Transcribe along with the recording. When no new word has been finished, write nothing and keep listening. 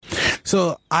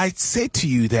So I say to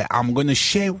you that I'm going to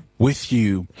share with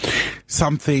you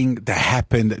something that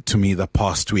happened to me the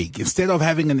past week. Instead of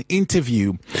having an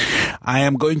interview, I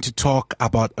am going to talk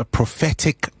about a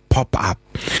prophetic pop-up.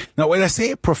 Now, when I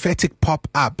say a prophetic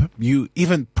pop-up, you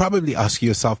even probably ask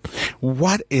yourself,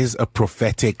 what is a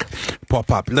prophetic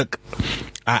pop-up? Look,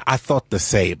 I thought the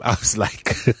same. I was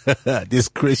like, these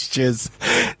Christians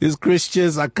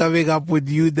are coming up with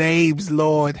new names.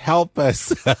 Lord, help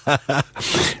us.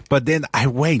 But then I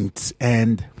went,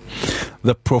 and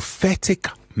the prophetic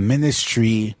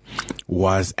ministry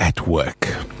was at work.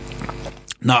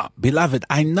 Now, beloved,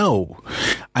 I know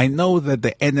that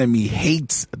the enemy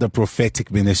hates the prophetic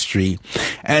ministry.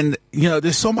 And,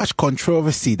 there's so much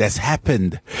controversy that's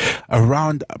happened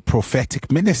around prophetic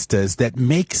ministers that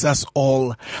makes us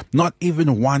all not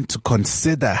even want to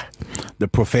consider the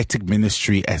prophetic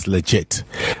ministry as legit.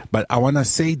 But I want to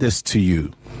say this to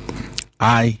you.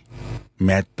 I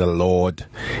met the Lord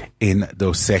in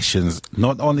those sessions.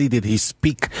 Not only did he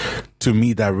speak to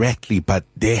me directly, but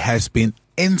there has been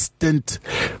instant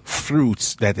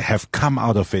fruits that have come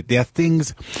out of it. There are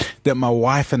things that my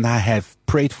wife and I have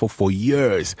prayed for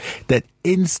years that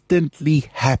instantly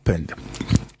happened.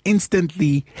 And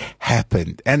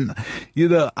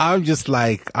I'm just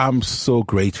like, I'm so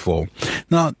grateful.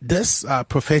 Now, this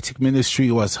prophetic ministry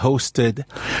was hosted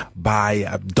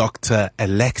by Dr.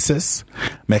 Alexis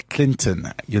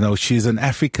McClinton. She's an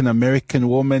African American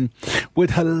woman with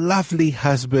her lovely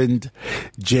husband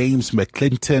James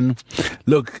McClinton.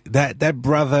 Look, that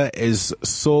brother is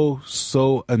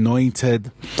so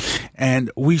anointed,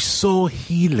 and we saw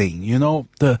healing.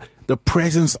 The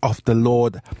presence of the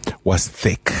Lord was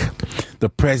thick. The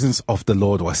presence of the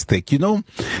Lord was thick.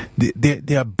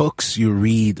 There are books you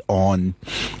read on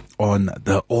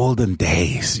the olden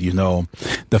days,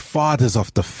 the fathers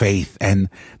of the faith and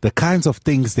the kinds of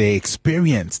things they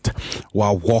experienced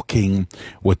while walking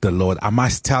with the Lord. I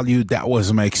must tell you, that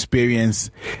was my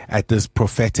experience at this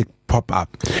prophetic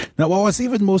pop-up. Now, what was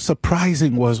even more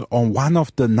surprising was on one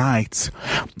of the nights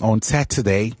on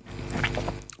Saturday,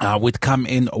 we'd come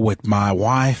in with my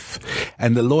wife,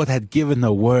 and the Lord had given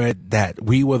a word that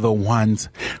we were the ones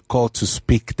called to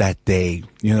speak that day.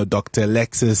 Dr.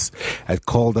 Alexis had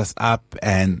called us up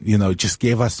and, just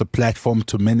gave us the platform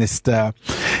to minister.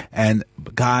 And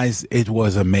guys, it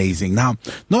was amazing. Now,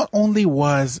 not only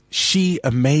was she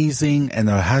amazing and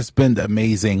her husband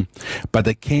amazing, but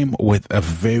they came with a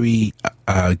very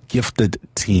gifted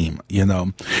team.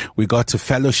 We got to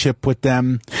fellowship with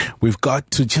them. We've got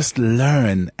to just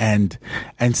learn and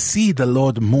see the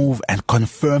Lord move and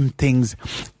confirm things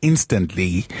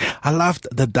instantly. I loved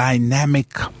the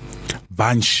dynamic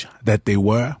bunch that they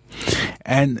were,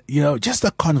 and just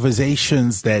the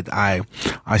conversations that I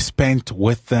spent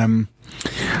with them.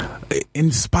 It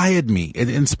inspired me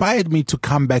to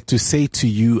come back to say to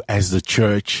you as the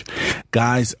church,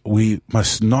 guys, we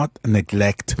must not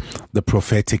neglect the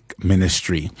prophetic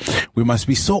ministry. We must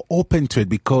be so open to it,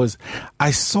 because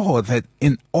I saw that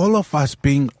in all of us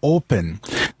being open,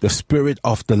 the Spirit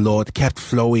of the Lord kept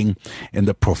flowing in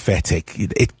the prophetic.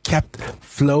 It kept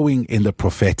flowing in the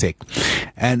prophetic.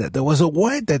 And there was a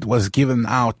word that was given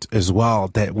out as well,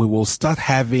 that we will start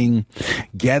having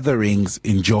gatherings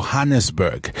in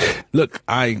Johannesburg. Look,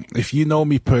 if you know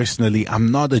me personally,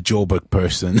 I'm not a Joburg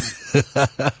person.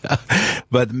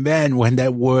 But man, when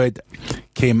that word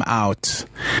came out,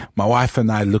 my wife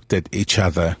and I looked at each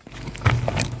other,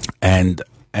 and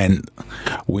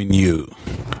we knew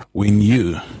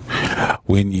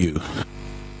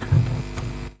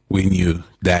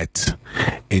that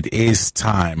it is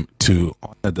time to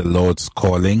honor the Lord's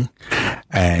calling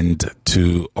and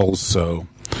to also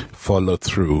follow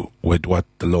through with what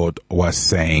the Lord was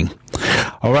saying.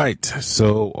 All right,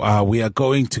 so we are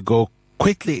going to go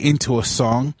quickly into a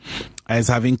song. As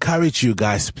I've encouraged you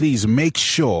guys, please make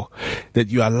sure that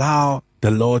you allow the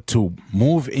Lord to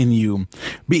move in you.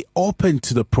 Be open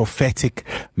to the prophetic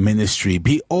ministry.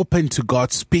 Be open to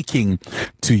God speaking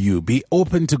to you. Be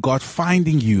open to God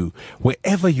finding you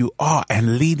wherever you are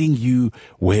and leading you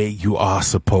where you are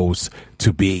supposed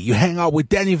to be. You hang out with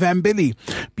Danny Van Billy.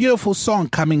 Beautiful song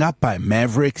coming up by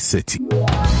Maverick City.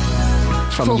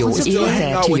 From your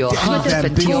ear to your heart,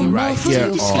 but to your mouth,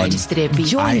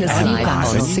 Join us live on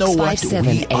 657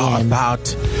 AM. We are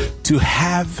about to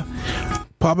have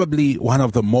probably one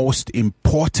of the most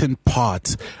important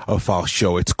parts of our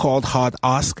show. It's called Hard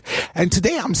Ask. And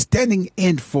today I'm standing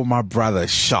in for my brother,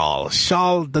 Charles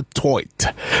the Toit.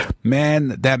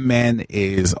 Man, that man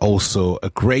is also a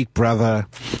great brother.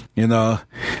 You know,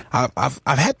 I've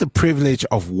had the privilege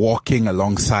of walking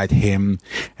alongside him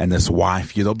and his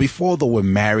wife, you know, before they were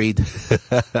married.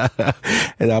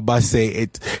 And I must say,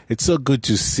 it's so good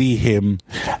to see him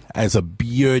as a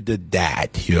bearded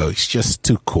dad. You know, it's just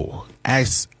too cool.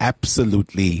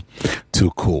 Absolutely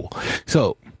too cool.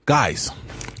 So, guys,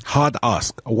 Hard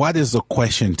Ask. What is the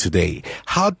question today?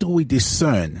 How do we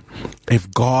discern if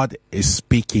God is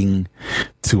speaking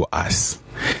to us?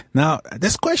 Now,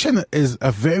 this question is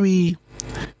a very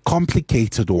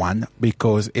complicated one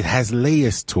because it has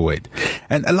layers to it.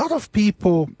 And a lot of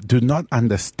people do not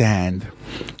understand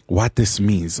what this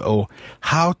means or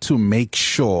how to make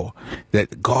sure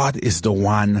that God is the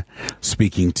one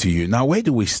speaking to you. Now, where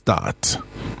do we start?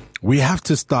 We have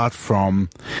to start from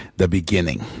the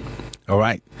beginning. All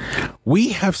right. We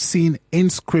have seen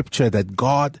in scripture that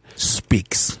God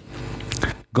speaks.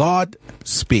 God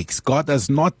speaks. God does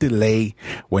not delay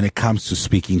when it comes to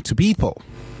speaking to people.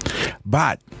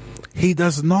 But he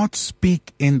does not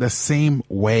speak in the same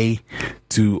way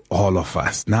to all of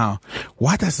us. Now,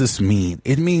 what does this mean?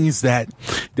 It means that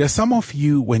there's some of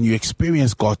you, when you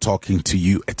experience God talking to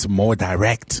you, it's more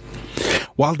direct.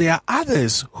 While there are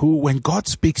others who, when God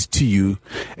speaks to you,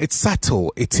 it's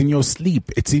subtle, it's in your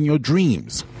sleep, it's in your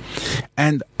dreams.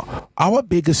 And our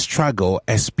biggest struggle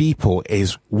as people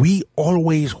is we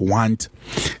always want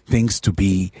things to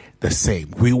be the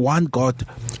same. We want God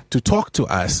to talk to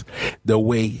us the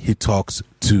way he talks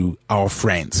to our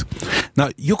friends. Now,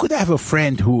 you could have a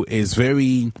friend who is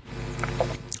very,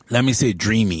 let me say,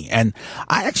 dreamy. And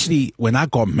I actually, when I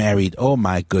got married, oh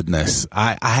my goodness,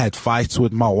 I had fights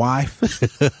with my wife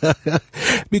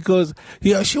because,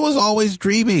 you know, she was always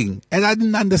dreaming and I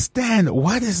didn't understand,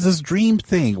 what is this dream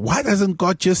thing? Why doesn't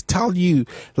God just tell you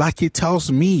like he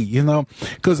tells me, you know?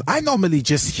 Because I normally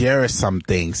just hear some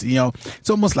things, you know, it's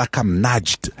almost like I'm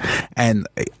nudged and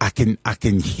I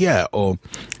can hear, or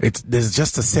there's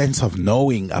just a sense of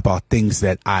knowing about things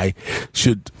that I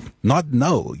should not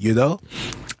know, you know?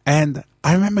 And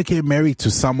I remember getting married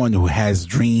to someone who has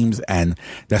dreams and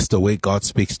that's the way God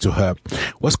speaks to her.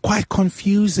 It was quite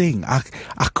confusing. I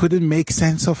couldn't make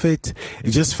sense of it.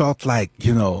 It just felt like,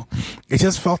 you know, it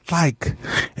just felt like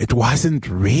it wasn't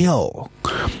real.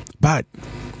 But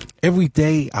every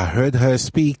day I heard her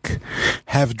speak,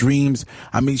 have dreams.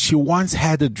 I mean, she once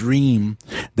had a dream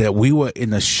that we were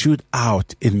in a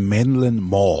shootout in Menlyn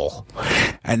Mall.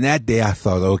 And that day I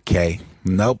thought, okay,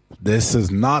 nope, this is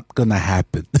not gonna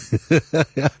happen.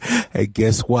 And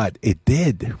guess what? It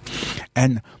did.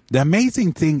 And the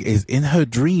amazing thing is, in her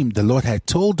dream, the Lord had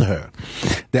told her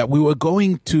that we were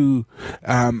going to,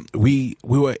 we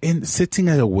were sitting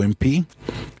at a Wimpy.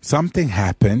 Something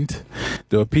happened.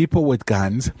 There were people with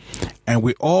guns and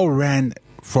we all ran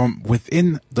from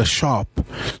within the shop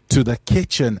to the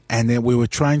kitchen, and then we were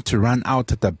trying to run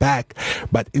out at the back,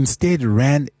 but instead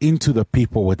ran into the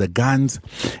people with the guns,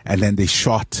 and then they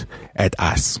shot at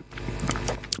us.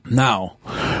 Now,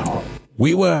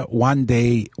 we were one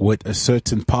day with a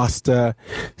certain pastor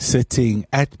sitting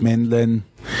at Menlyn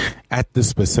at the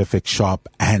specific shop,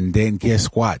 and then guess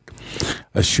what?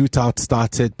 A shootout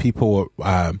started. People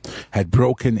had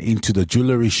broken into the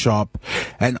jewelry shop,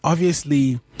 and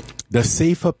obviously the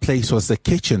safer place was the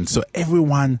kitchen. So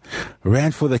everyone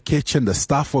ran for the kitchen. The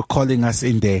staff were calling us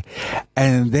in there.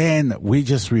 And then we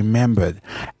just remembered,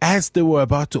 as they were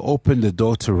about to open the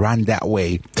door to run that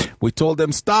way, we told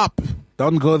them, stop,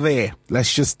 don't go there.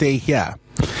 Let's just stay here.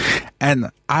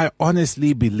 And I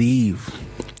honestly believe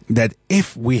that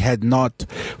if we had not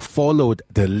followed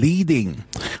the leading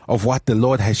of what the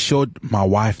Lord has showed my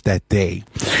wife that day,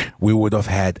 we would have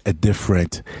had a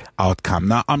different outcome.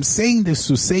 Now, I'm saying this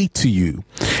to say to you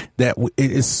that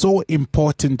it is so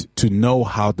important to know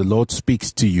how the Lord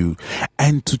speaks to you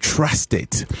and to trust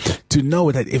it. To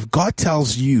know that if God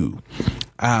tells you,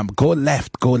 go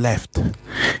left, go left.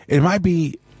 It might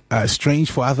be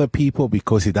strange for other people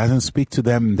because he doesn't speak to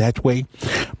them that way.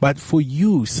 But for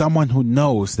you, someone who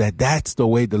knows that that's the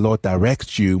way the Lord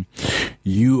directs you,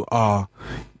 you are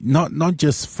not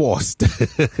just forced,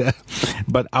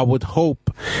 but I would hope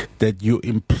that you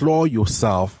implore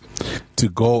yourself to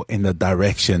go in the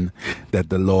direction that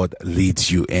the Lord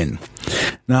leads you in.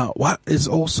 Now, what is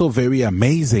also very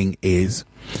amazing is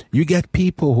you get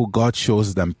people who God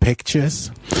shows them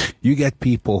pictures. You get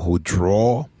people who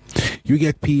draw. You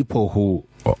get people who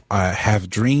have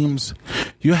dreams.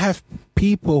 You have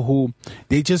people who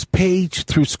they just page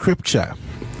through scripture.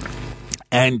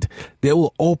 And they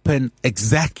will open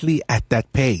exactly at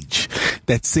that page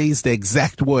that says the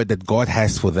exact word that God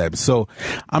has for them. So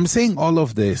I'm saying all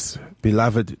of this,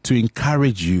 beloved, to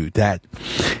encourage you that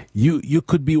you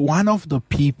could be one of the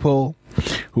people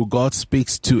who God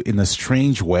speaks to in a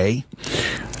strange way.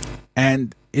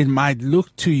 And it might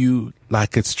look to you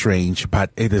like it's strange,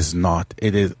 but it is not.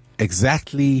 It is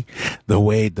exactly the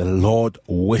way the Lord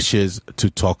wishes to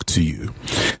talk to you.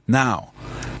 Now,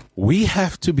 we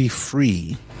have to be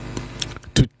free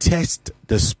to test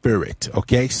the spirit.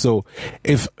 Okay, so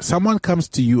if someone comes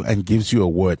to you and gives you a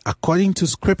word, according to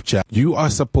scripture, you are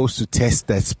supposed to test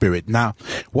that spirit. Now,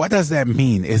 what does that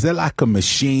mean? Is it like a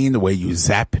machine where you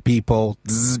zap people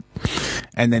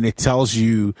and then it tells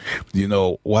you,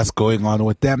 what's going on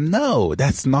with them? No,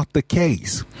 that's not the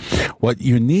case. What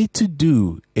you need to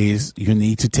do is you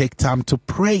need to take time to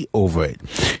pray over it.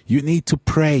 You need to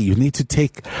pray. You need to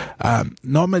take,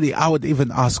 normally I would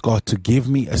even ask God to give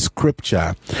me a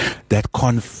scripture that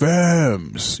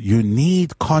confirms. You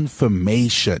need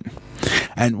confirmation.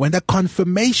 And when the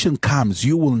confirmation comes,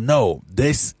 you will know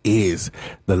this is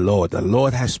the Lord. The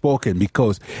Lord has spoken,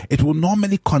 because it will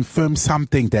normally confirm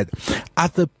something that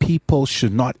other people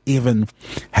should not even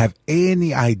have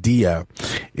any idea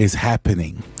is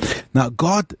happening. Now,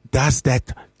 God does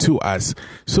that to us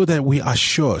so that we are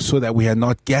sure, so that we are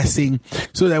not guessing,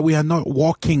 so that we are not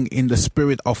walking in the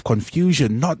spirit of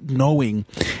confusion, not knowing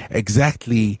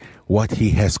exactly what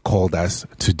He has called us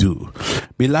to do.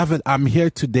 Beloved, I'm here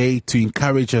today to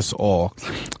encourage us all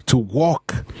to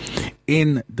walk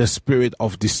in the spirit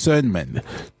of discernment,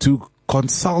 to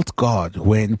consult God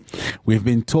when we've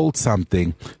been told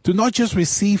something, to not just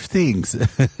receive things,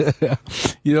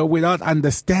 without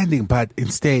understanding, but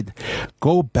instead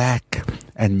go back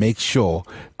and make sure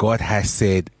God has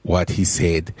said what He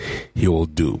said He will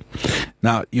do.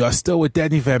 Now, you are still with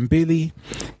Danny Van Billy,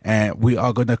 and we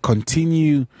are going to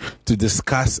continue to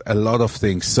discuss a lot of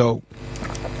things. So,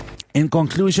 in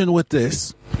conclusion with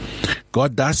this,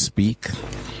 God does speak.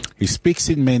 He speaks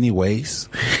in many ways.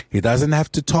 He doesn't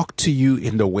have to talk to you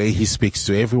in the way He speaks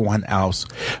to everyone else,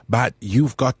 but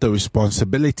you've got the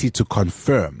responsibility to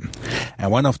confirm.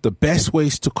 And one of the best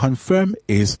ways to confirm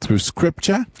is through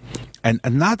scripture. And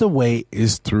another way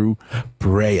is through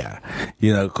prayer,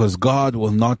 because God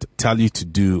will not tell you to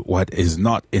do what is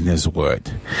not in His word.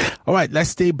 All right,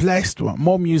 let's stay blessed.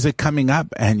 More music coming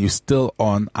up, and you're still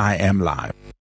on I Am Live.